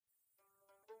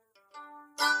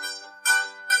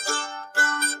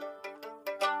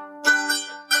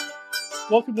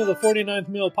Welcome to the 49th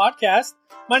Meal Podcast.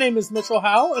 My name is Mitchell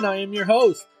Howe, and I am your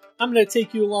host. I'm going to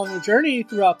take you along a journey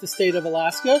throughout the state of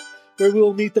Alaska, where we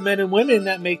will meet the men and women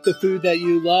that make the food that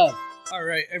you love. All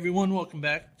right, everyone, welcome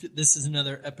back. This is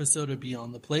another episode of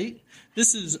Beyond the Plate.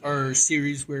 This is our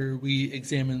series where we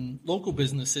examine local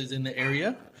businesses in the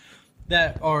area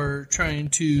that are trying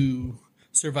to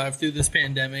survive through this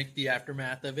pandemic, the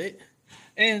aftermath of it,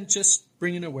 and just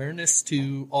bringing awareness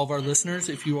to all of our listeners.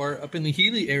 If you are up in the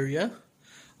Healy area,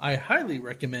 I highly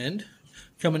recommend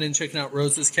coming and checking out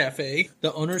Rose's Cafe.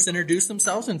 The owners introduce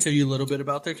themselves and tell you a little bit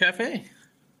about their cafe.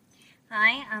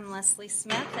 Hi, I'm Leslie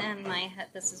Smith, and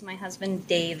this is my husband,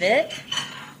 David.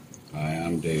 Hi,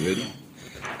 I'm David.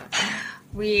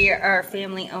 We are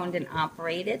family owned and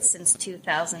operated since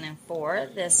 2004.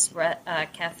 This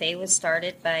cafe was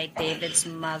started by David's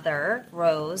mother,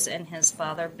 Rose, and his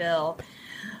father, Bill.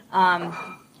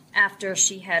 After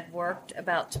she had worked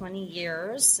about 20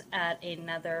 years at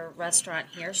another restaurant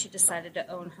here, she decided to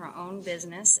own her own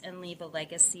business and leave a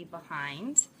legacy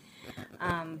behind.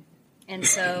 And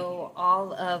so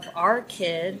all of our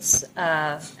kids,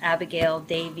 Abigail,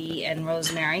 Davy, and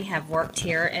Rosemary, have worked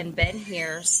here and been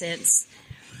here since,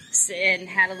 and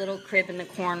had a little crib in the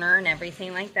corner and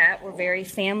everything like that. We're very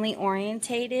family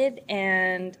orientated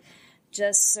and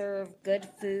just serve good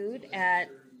food at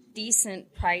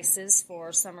decent prices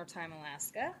for summertime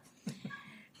Alaska.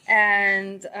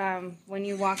 And when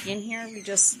you walk in here, we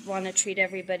just want to treat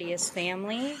everybody as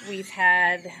family. We've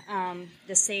had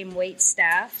the same wait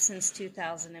staff since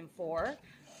 2004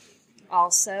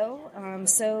 also.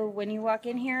 So when you walk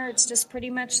in here, it's just pretty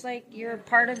much like you're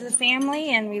part of the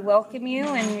family, and we welcome you,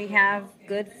 and we have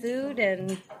good food,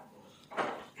 and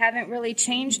haven't really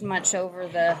changed much over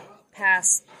the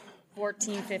past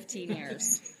 14, 15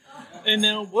 years. And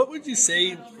now, what would you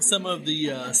say some of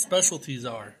the specialties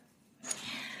are?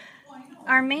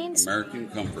 Our main American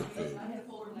comfort food.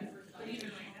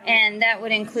 And that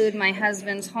would include my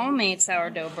husband's homemade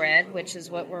sourdough bread, which is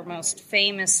what we're most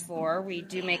famous for. We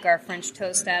do make our French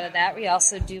toast out of that. We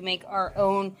also do make our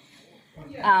own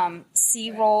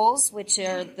sea rolls, which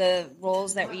are the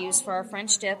rolls that we use for our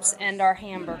French dips, and our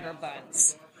hamburger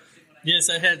buns. Yes,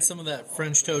 I had some of that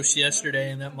French toast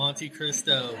yesterday and that Monte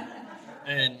Cristo.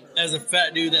 And as a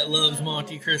fat dude that loves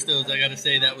Monte Cristos, I got to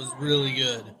say that was really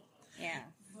good. Yeah.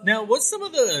 Now, what's some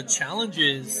of the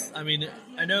challenges? I mean,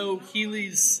 I know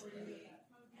Healy's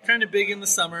kind of big in the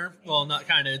summer. Well, not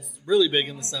kind of. It's really big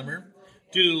in the summer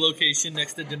due to the location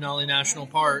next to Denali National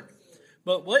Park.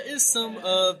 But what is some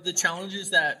of the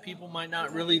challenges that people might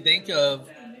not really think of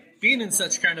being in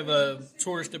such kind of a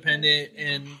tourist-dependent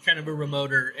and kind of a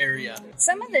remoter area?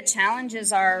 Some of the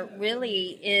challenges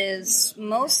is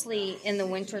mostly in the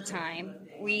wintertime.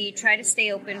 We try to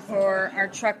stay open for our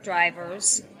truck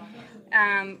drivers.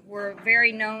 We're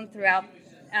very known throughout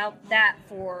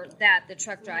the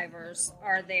truck drivers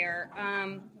are there.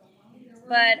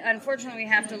 But unfortunately, we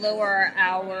have to lower our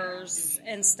hours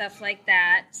and stuff like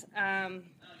that.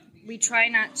 We try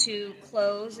not to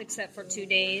close except for 2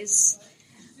 days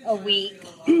a week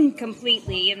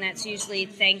completely, and that's usually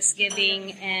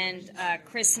Thanksgiving and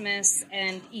Christmas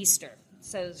and Easter.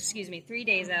 So, 3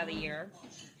 days out of the year.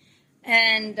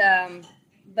 And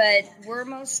but we're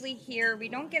mostly here. We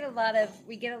get a lot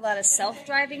of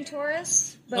self-driving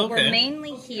tourists, but Okay. We're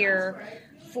mainly here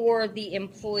for the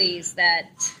employees that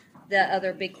the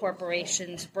other big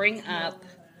corporations bring up,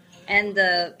 and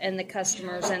the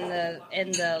customers and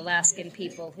the Alaskan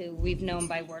people who we've known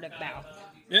by word of mouth.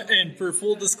 Yeah, and for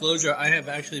full disclosure, I have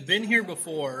actually been here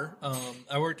before.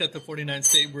 I worked at the 49th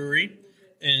State Brewery,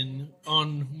 and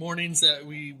on mornings that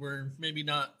we were maybe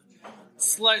not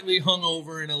slightly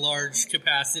hungover in a large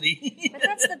capacity. But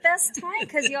that's the best time,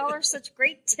 because y'all are such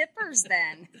great tippers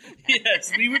then.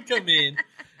 Yes, we would come in.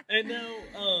 And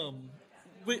now,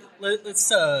 let's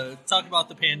talk about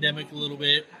the pandemic a little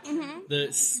bit. Mm-hmm.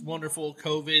 This wonderful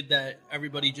COVID that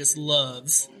everybody just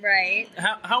loves. Right.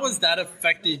 How has that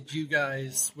affected you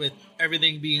guys with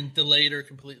everything being delayed or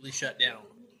completely shut down?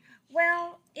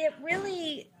 Well,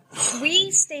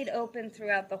 we stayed open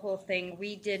throughout the whole thing.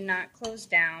 We did not close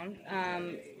down.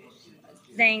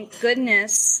 Thank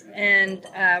goodness, and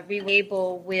we were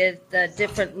able, with the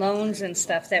different loans and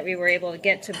stuff that we were able to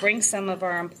get, to bring some of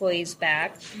our employees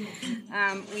back.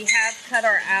 We have cut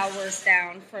our hours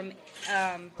down from,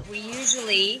 we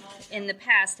usually, in the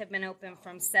past, have been open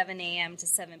from 7 a.m. to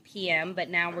 7 p.m., but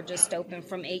now we're just open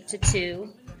from 8 to 2.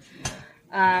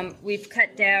 We've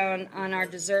cut down on our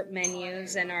dessert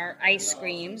menus and our ice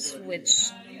creams, which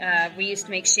we used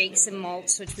to make shakes and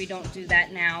malts, which we don't do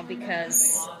that now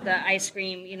because the ice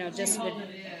cream, just would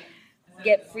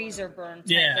get freezer burn type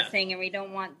Yeah. of thing, and we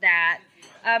don't want that.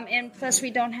 And plus,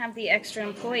 we don't have the extra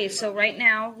employees. So right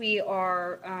now, we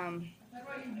are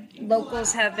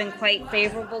locals have been quite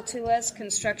favorable to us.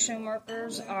 Construction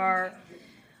workers are.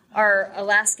 Our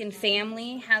Alaskan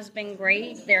family has been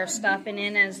great. They're stopping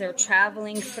in as they're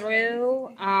traveling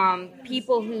through.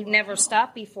 People who never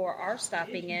stopped before are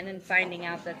stopping in and finding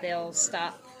out that they'll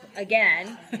stop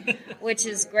again, which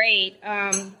is great.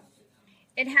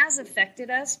 It has affected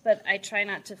us, but I try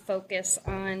not to focus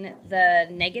on the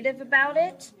negative about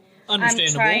it.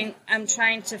 Understandable. I'm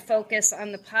trying to focus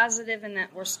on the positive and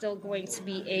that we're still going to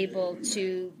be able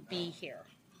to be here.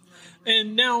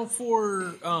 And now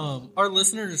for our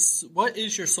listeners, what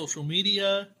is your social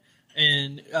media?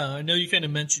 And I know you kind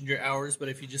of mentioned your hours, but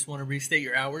if you just want to restate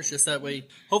your hours, just that way,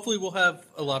 hopefully we'll have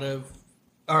a lot of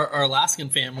our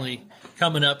Alaskan family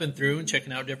coming up and through and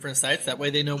checking out different sites. That way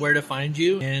they know where to find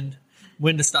you and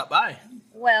when to stop by.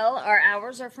 Well, our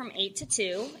hours are from 8 to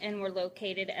 2, and we're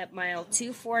located at mile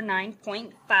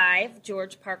 249.5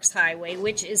 George Parks Highway,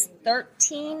 which is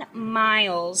 13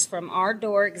 miles from our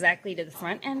door exactly to the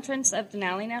front entrance of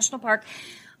Denali National Park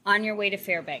on your way to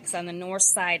Fairbanks on the north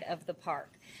side of the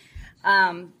park.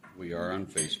 We are on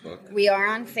Facebook. We are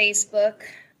on Facebook.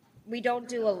 We don't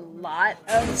do a lot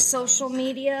of social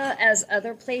media as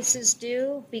other places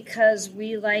do because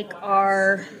we like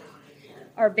our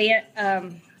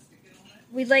band.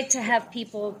 We'd like to have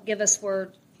people give us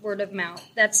word of mouth.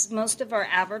 That's most of our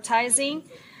advertising.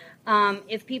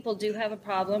 If people do have a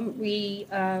problem, we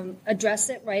address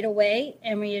it right away,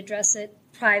 and we address it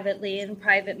privately in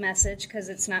private message because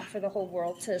it's not for the whole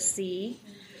world to see.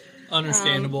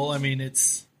 Understandable. I mean, it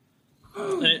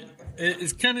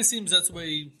kind of seems that's the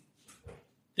way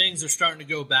things are starting to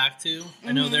go back to.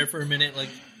 I know there for a minute, like,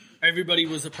 everybody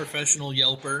was a professional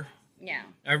Yelper. Yeah.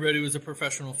 Everybody was a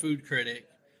professional food critic.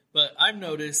 But I've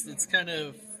noticed it's kind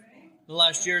of the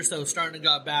last year or so starting to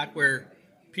got back where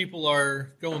people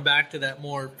are going back to that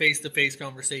more face-to-face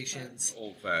conversations.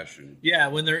 Old-fashioned. Yeah,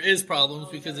 when there is problems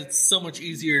because it's so much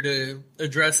easier to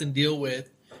address and deal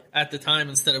with at the time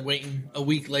instead of waiting a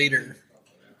week later.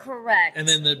 Correct. And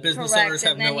then the business owners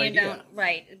have no idea.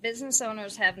 Right. Business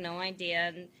owners have no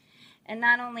idea. And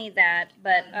not only that,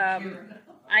 but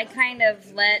I kind of,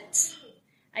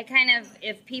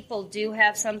 if people do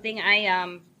have something,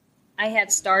 I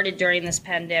had started during this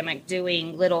pandemic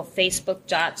doing little Facebook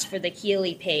jots for the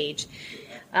Healy page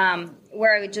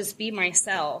where I would just be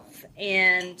myself.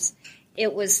 And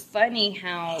it was funny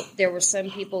how there were some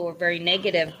people who were very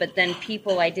negative, but then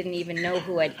people I didn't even know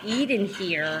who had eaten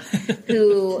here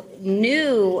who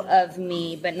knew of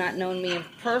me but not known me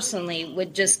personally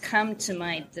would just come to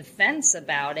my defense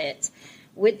about it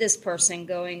with this person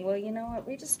going, well, you know what,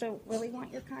 we just don't really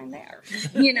want your kind there,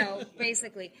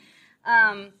 basically.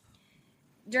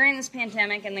 During this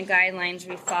pandemic and the guidelines,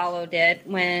 we followed it.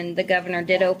 When the governor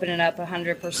did open it up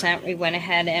 100%, we went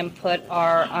ahead and put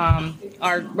our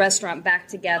restaurant back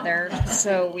together.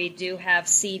 So we do have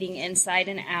seating inside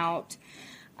and out.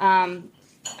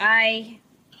 I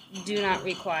do not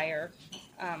require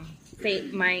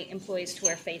my employees to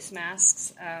wear face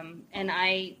masks, and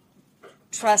I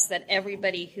trust that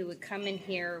everybody who would come in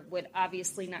here would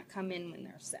obviously not come in when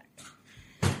they're sick.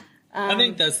 I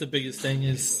think that's the biggest thing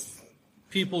is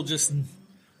people just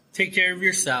take care of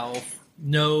yourself,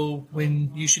 know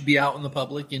when you should be out in the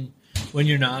public and when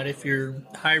you're not. If you're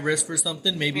high risk for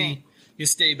something, maybe you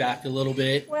stay back a little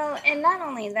bit. Well, and not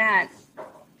only that,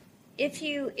 if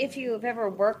you have ever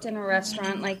worked in a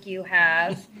restaurant like you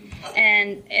have,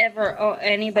 and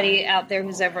anybody out there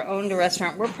who's ever owned a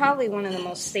restaurant, we're probably one of the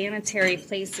most sanitary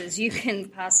places you can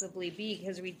possibly be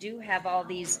because we do have all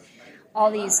these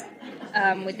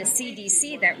with the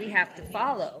CDC that we have to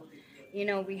follow.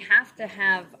 We have to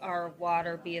have our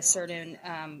water be a certain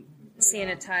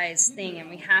sanitized thing, and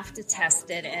we have to test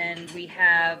it, and we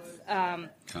have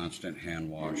Constant hand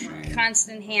washing.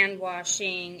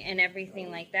 And everything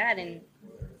like that. And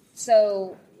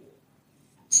so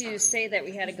to say that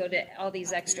we had to go to all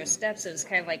these extra steps, it was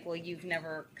kind of like, well, you've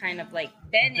never kind of like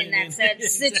been in that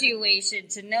situation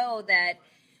to know that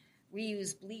we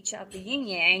use bleach out the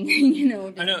yin-yang,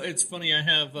 I know, it's funny. I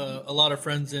have a lot of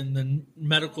friends in the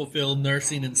medical field,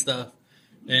 nursing and stuff.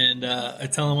 And I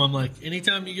tell them, I'm like,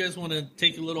 anytime you guys want to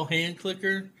take a little hand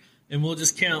clicker, and we'll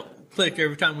just click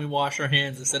every time we wash our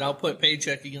hands. I said, I'll put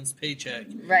paycheck against paycheck.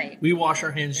 Right. We wash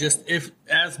our hands just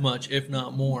as much, if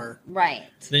not more. Right.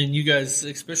 Then you guys,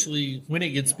 especially when it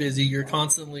gets busy, you're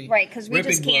constantly right, because we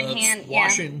just can't gloves,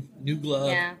 washing new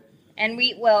gloves. Yeah. And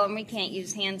we can't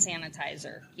use hand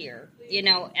sanitizer here,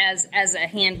 as a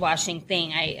hand washing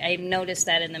thing. I noticed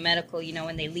that in the medical,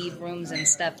 when they leave rooms and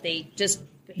stuff, they just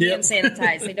hand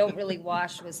sanitize. They don't really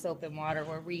wash with soap and water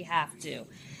where we have to.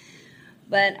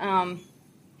 But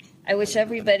I wish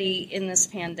everybody in this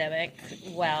pandemic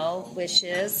well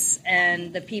wishes,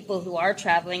 and the people who are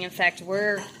traveling. In fact,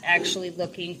 we're actually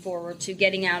looking forward to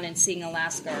getting out and seeing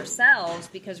Alaska ourselves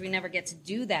because we never get to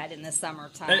do that in the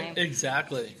summertime.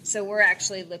 Exactly. So we're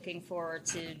actually looking forward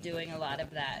to doing a lot of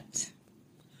that.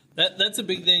 That's a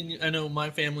big thing I know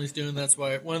my family's doing. That's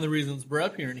why one of the reasons we're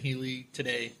up here in Healy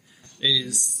today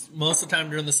is most of the time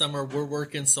during the summer we're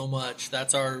working so much.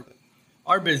 That's our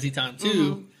busy time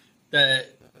too, that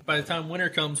by the time winter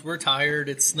comes, we're tired,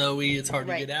 it's snowy, it's hard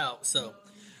to get out. So,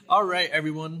 all right,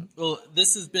 everyone. Well,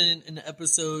 this has been an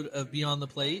episode of Beyond the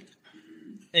Plate.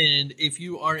 And if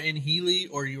you are in Healy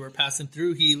or you are passing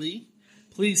through Healy,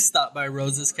 please stop by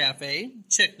Rosa's Cafe.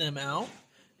 Check them out.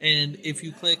 And if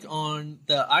you click on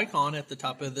the icon at the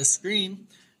top of the screen,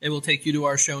 it will take you to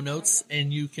our show notes,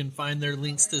 and you can find their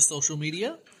links to social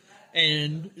media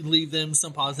and leave them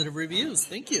some positive reviews.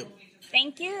 Thank you.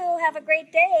 Thank you. Have a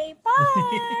great day.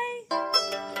 Bye.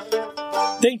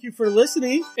 Thank you for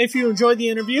listening. If you enjoyed the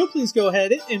interview, please go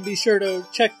ahead and be sure to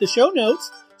check the show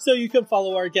notes so you can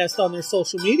follow our guests on their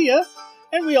social media.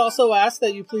 And we also ask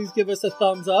that you please give us a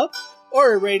thumbs up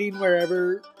or a rating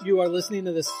wherever you are listening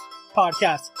to this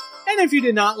podcast. And if you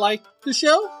did not like the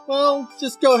show, well,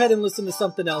 just go ahead and listen to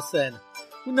something else then.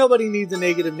 Nobody needs a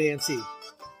negative Nancy.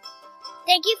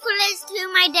 Thank you for listening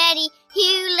to my daddy.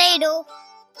 See you later.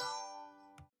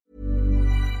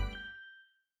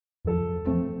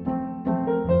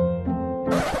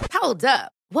 Hold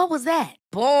up. What was that?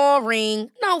 Boring.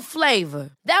 No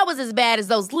flavor. That was as bad as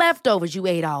those leftovers you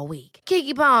ate all week.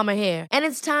 Keke Palmer here, and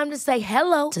it's time to say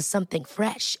hello to something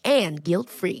fresh and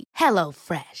guilt-free.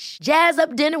 HelloFresh. Jazz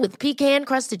up dinner with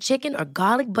pecan-crusted chicken or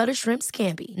garlic butter shrimp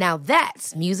scampi. Now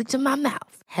that's music to my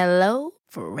mouth.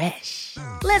 HelloFresh.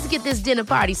 Let's get this dinner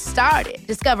party started.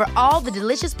 Discover all the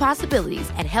delicious possibilities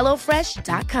at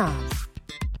HelloFresh.com.